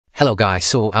Hello guys,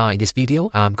 so in this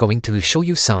video I'm going to show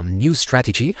you some new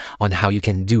strategy on how you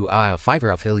can do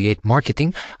Fiverr affiliate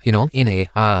marketing, in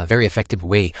a very effective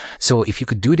way. So if you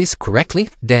could do this correctly,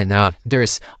 then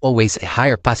there's always a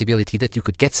higher possibility that you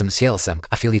could get some sales,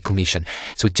 affiliate commission.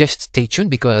 So just stay tuned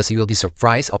because you will be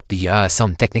surprised of the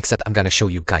some techniques that I'm gonna show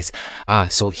you guys.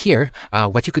 So here,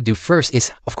 what you could do first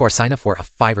is, of course, sign up for a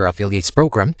Fiverr affiliates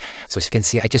program. So as you can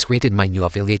see, I just created my new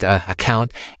affiliate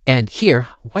account, and here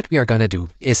what we are gonna do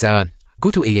is go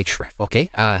to Ahref, okay?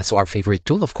 So our favorite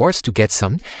tool, of course, to get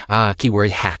some keyword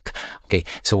hack. Okay,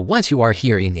 so once you are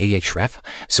here in Ahref,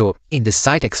 so in the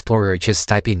site explorer, just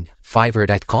type in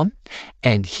fiverr.com,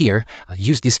 and here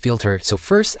use this filter. So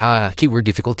first, keyword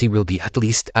difficulty will be at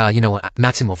least a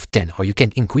maximum of 10, or you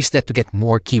can increase that to get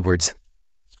more keywords.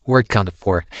 Word count of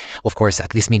 4, of course,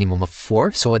 at least minimum of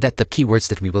 4, so that the keywords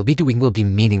that we will be doing will be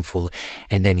meaningful.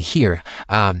 And then here,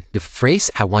 the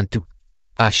phrase, I want to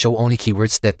show only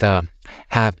keywords that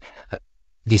have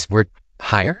this word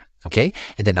higher, okay,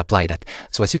 and then apply that.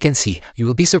 So as you can see, you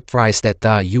will be surprised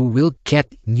that you will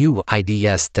get new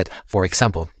ideas that, for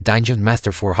example, Dungeon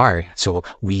Master for hire. So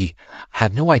we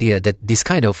have no idea that this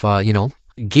kind of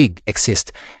gig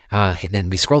exists. And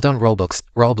then we scroll down,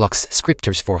 Roblox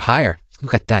scripters for hire.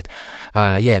 Look at that.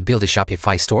 Build a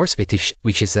Shopify stores,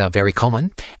 which is very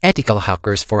common. Ethical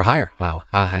hackers for hire. Wow,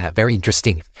 very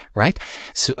interesting, right?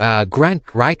 So grant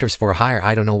writers for hire.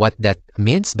 I don't know what that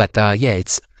means, but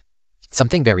it's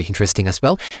something very interesting as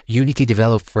well. Unity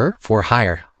developer for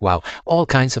hire. Wow, all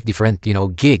kinds of different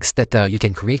gigs that you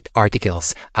can create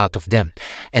articles out of them,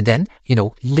 and then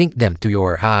link them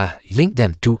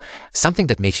to something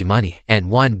that makes you money. And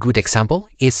one good example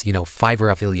is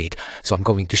Fiverr affiliate. So I'm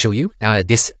going to show you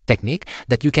this technique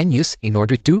that you can use in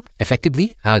order to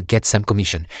effectively get some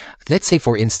commission. Let's say,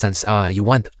 for instance, you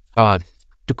want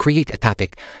to create a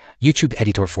topic, YouTube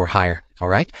editor for hire. All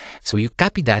right, so you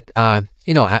copy that.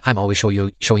 I'm always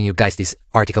showing you guys this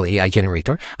article AI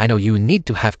generator. I know you need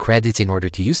to have credits in order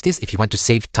to use this if you want to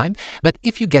save time, but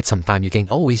if you get some time, you can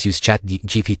always use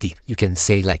ChatGPT. You can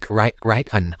say like write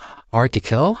an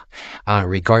article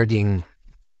regarding,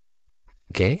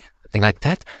 okay, something like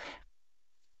that,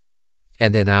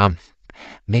 and then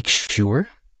make sure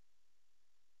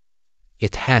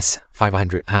it has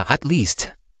 500 at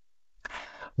least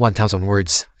 1,000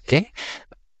 words.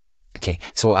 Okay,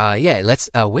 so let's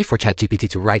wait for ChatGPT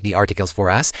to write the articles for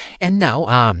us. And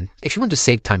now, if you want to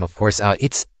save time, of course,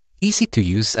 it's easy to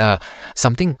use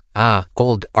something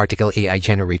called Article AI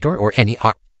Generator, or any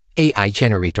AI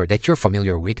generator that you're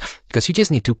familiar with, because you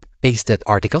just need to paste that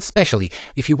article, especially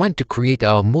if you want to create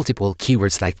multiple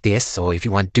keywords like this. So if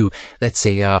you want to, let's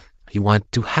say, you want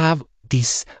to have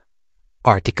these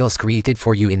articles created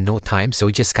for you in no time, so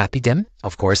just copy them,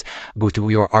 of course, go to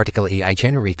your article AI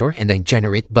generator and then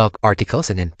generate bulk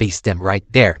articles and then paste them right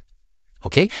there.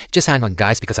 Okay, just hang on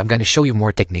guys, because I'm going to show you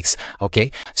more techniques.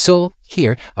 Okay, so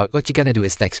here what you're gonna do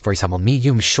is, like, for example,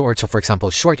 medium, short. So for example,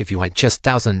 short, if you want just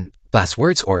 1,000 plus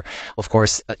words, or of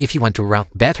course if you want to rank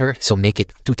better, so make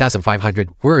it 2,500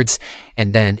 words.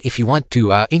 And then if you want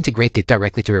to integrate it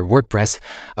directly to your WordPress,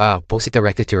 post it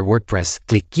directly to your WordPress,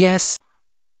 click yes.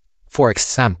 For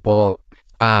example,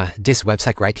 this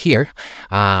website right here,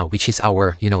 which is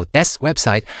our test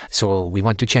website. So we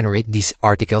want to generate these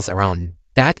articles around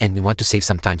that, and we want to save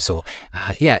some time. So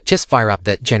just fire up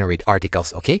the generate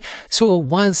articles. Okay, so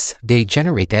once they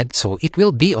generated, so it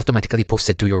will be automatically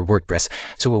posted to your WordPress.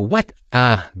 So what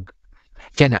I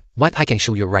can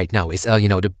show you right now is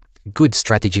the good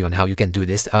strategy on how you can do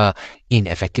this in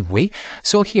effective way.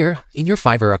 So here in your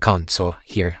Fiverr account, so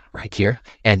here, right here,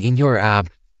 and in your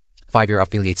Fiverr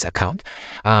affiliates account,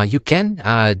 you can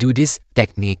do this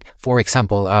technique. For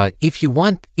example, if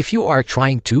you are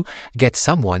trying to get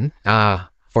someone,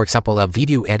 for example, a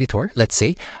video editor, let's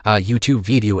say YouTube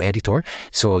video editor.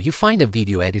 So you find a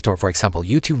video editor, for example,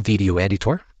 YouTube video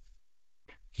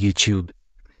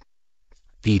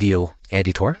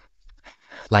editor,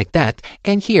 like that.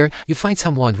 And here you find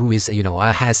someone who is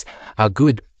has a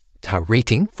good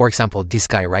rating. For example, this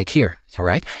guy right here. All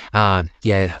right,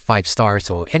 5 stars.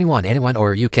 So anyone,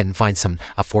 or you can find some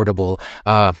affordable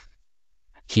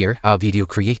here video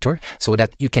creator, so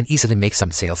that you can easily make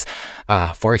some sales.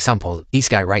 For example, this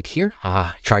guy right here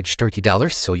charge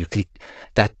 $30. So you click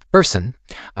that person,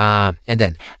 and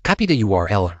then copy the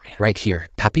URL right here.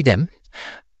 Copy the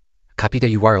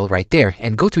URL right there,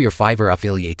 and go to your Fiverr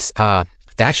affiliates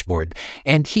dashboard.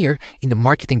 And here in the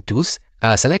marketing tools,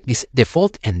 select this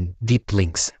default and deep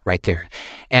links right there.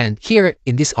 And here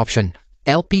in this option,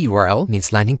 LP URL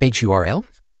means landing page URL.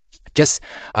 Just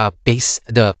paste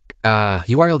the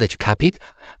URL that you copied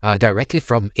directly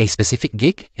from a specific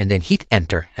gig and then hit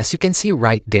enter. As you can see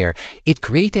right there, it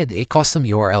created a custom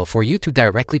URL for you to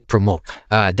directly promote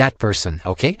that person.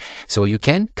 Okay, so you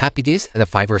can copy this, the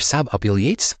Fiverr sub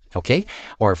affiliates, okay,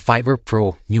 or Fiverr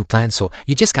Pro new plan. So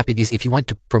you just copy this if you want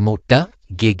to promote the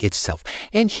gig itself.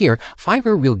 And here,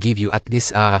 Fiverr will give you at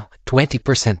least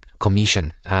 20%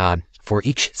 commission for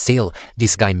each sale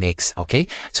this guy makes. Okay,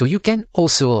 so you can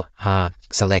also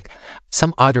select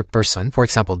some other person. For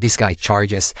example, this guy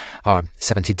charges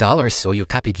 $70, so you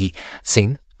copy the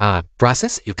same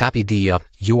process, you copy the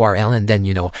URL, and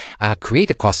then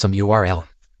create a custom URL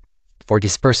for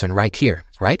this person right here,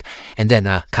 right? And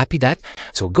then copy that.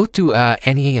 So go to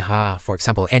any for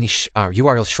example, any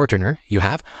URL shortener you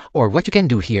have, or what you can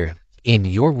do here in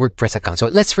your WordPress account. So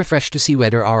let's refresh to see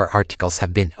whether our articles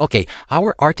have been okay.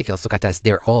 Our articles, look at us,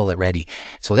 they're all ready.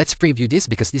 So let's preview this,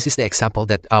 because this is the example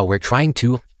that we're trying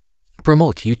to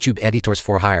promote YouTube editors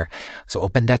for hire. So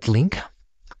open that link.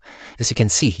 As you can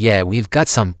see, yeah, we've got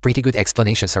some pretty good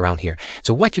explanations around here.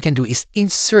 So what you can do is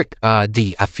insert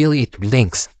the affiliate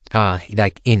links,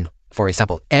 like in, for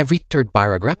example, every third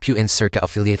paragraph, you insert the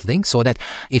affiliate link, so that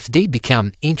if they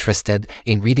become interested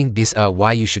in reading this,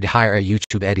 why you should hire a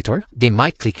YouTube editor, they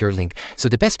might click your link. So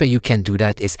the best way you can do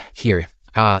that is here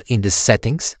in the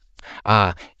settings,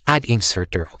 add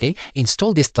inserter. Okay,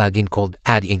 install this plugin called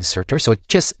add inserter. So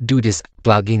just do this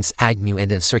plugins, add new, and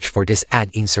then search for this add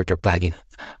inserter plugin.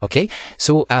 Okay,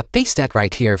 so paste that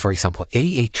right here, for example,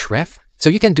 Ahref. So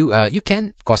you can do you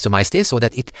can customize this so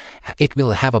that it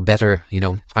will have a better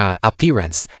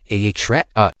appearance.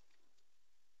 Ahref.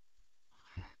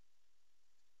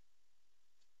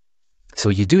 So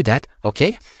you do that.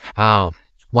 Okay.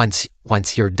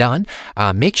 Once you're done,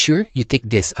 make sure you tick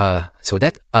this so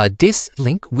that this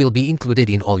link will be included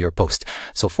in all your posts.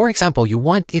 So for example, you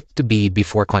want it to be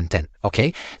before content.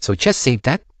 Okay, so just save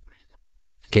that.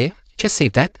 Okay, just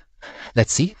save that.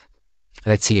 Let's see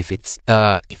if it's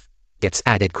if gets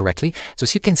added correctly. So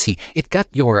as you can see, it got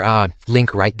your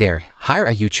link right there, hire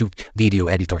a YouTube video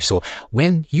editor. So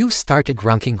when you started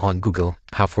ranking on Google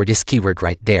for this keyword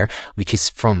right there, which is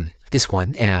from this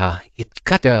one, it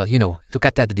got look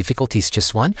at that, the difficulty is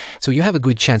just 1, so you have a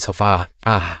good chance of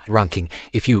ranking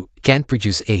if you can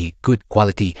produce a good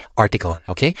quality article.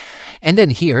 Okay, and then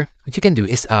here what you can do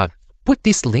is put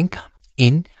this link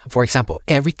in, for example,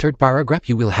 every third paragraph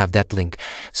you will have that link.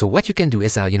 So what you can do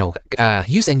is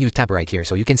use a new tab right here.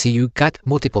 So you can see you got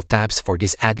multiple tabs for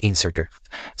this add inserter.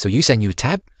 So use a new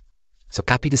tab. So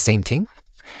copy the same thing,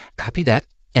 copy that,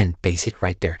 and paste it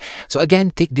right there. So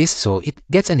again, take this so it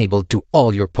gets enabled to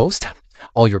all your posts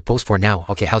for now.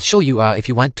 Okay, I'll show you if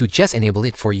you want to just enable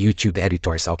it for YouTube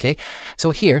editors. Okay,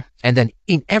 so here, and then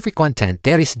in every content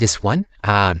there is this one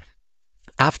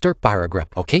after paragraph.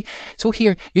 Okay, so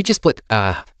here you just put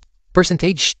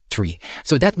 %3,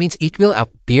 so that means it will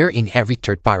appear in every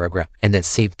third paragraph, and then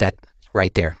save that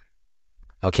right there.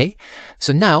 Okay,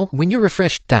 so now when you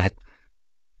refresh that,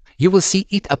 you will see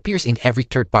it appears in every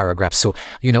third paragraph. So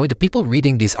the people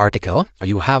reading this article,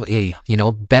 you have a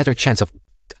better chance of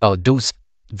those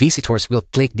visitors will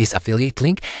click this affiliate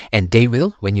link, and they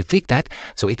will, when you click that,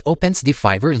 so it opens the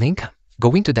Fiverr link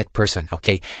going to that person.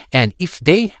 Okay, and if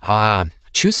they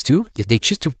choose to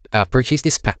purchase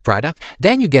this product,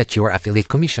 then you get your affiliate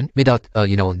commission without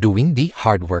doing the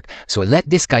hard work. So let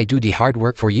this guy do the hard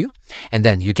work for you, and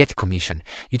then you get commission.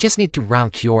 You just need to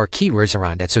rank your keywords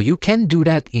around that. So you can do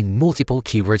that in multiple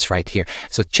keywords right here.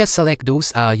 So just select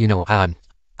those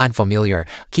unfamiliar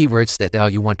keywords that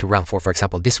you want to rank for. For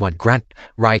example, this one, grant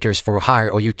writers for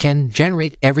hire, or you can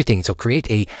generate everything. So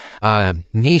create a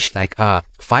niche like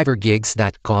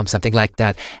fiverrgigs.com, something like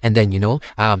that, and then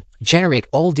generate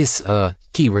all these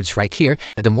keywords right here.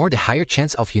 The more, the higher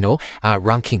chance of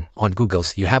ranking on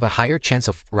Google's. You have a higher chance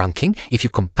of ranking if you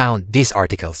compound these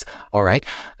articles. All right,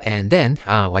 and then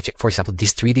watch it. For example,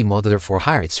 this 3D modeler for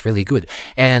hire, it's really good.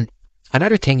 And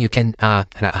another thing you can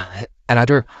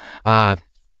another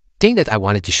thing that I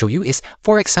wanted to show you is,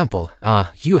 for example,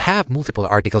 you have multiple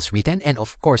articles written, and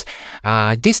of course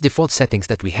these default settings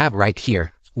that we have right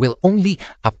here will only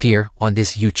appear on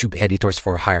this YouTube editors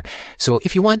for hire. So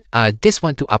if you want this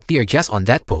one to appear just on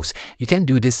that post, you can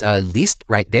do this list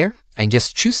right there and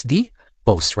just choose the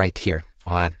post right here.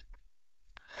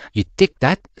 You tick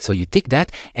that, so you tick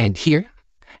that, and here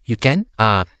you can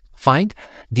find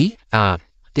the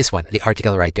this one, the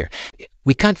article right there.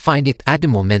 We can't find it at the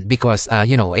moment because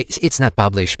it's not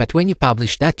published, but when you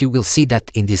publish that, you will see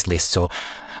that in this list. So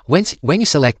when you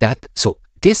select that, so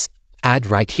this ad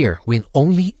right here will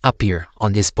only appear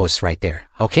on this post right there.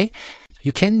 Okay,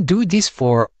 you can do this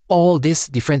for all these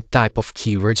different type of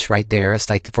keywords right there. It's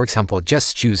like, for example,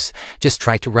 just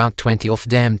try to rank 20 of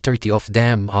them, 30 of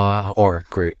them, or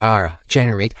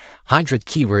generate 100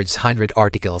 keywords, 100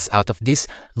 articles out of this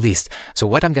list. So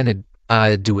what I'm gonna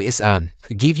do is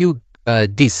give you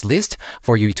this list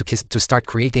for you to start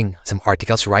creating some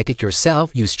articles. Write it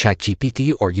yourself, use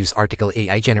ChatGPT or use Article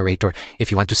AI Generator if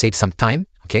you want to save some time.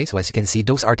 Okay, so as you can see,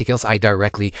 those articles I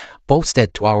directly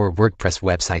posted to our WordPress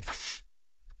website.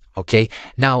 Okay,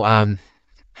 now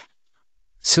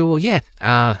so yeah,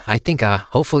 I think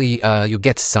hopefully you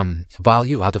get some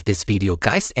value out of this video,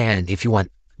 guys. And if you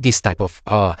want this type of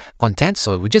content,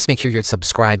 so just make sure you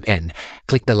subscribe and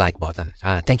click the like button.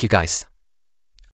 Thank you, guys.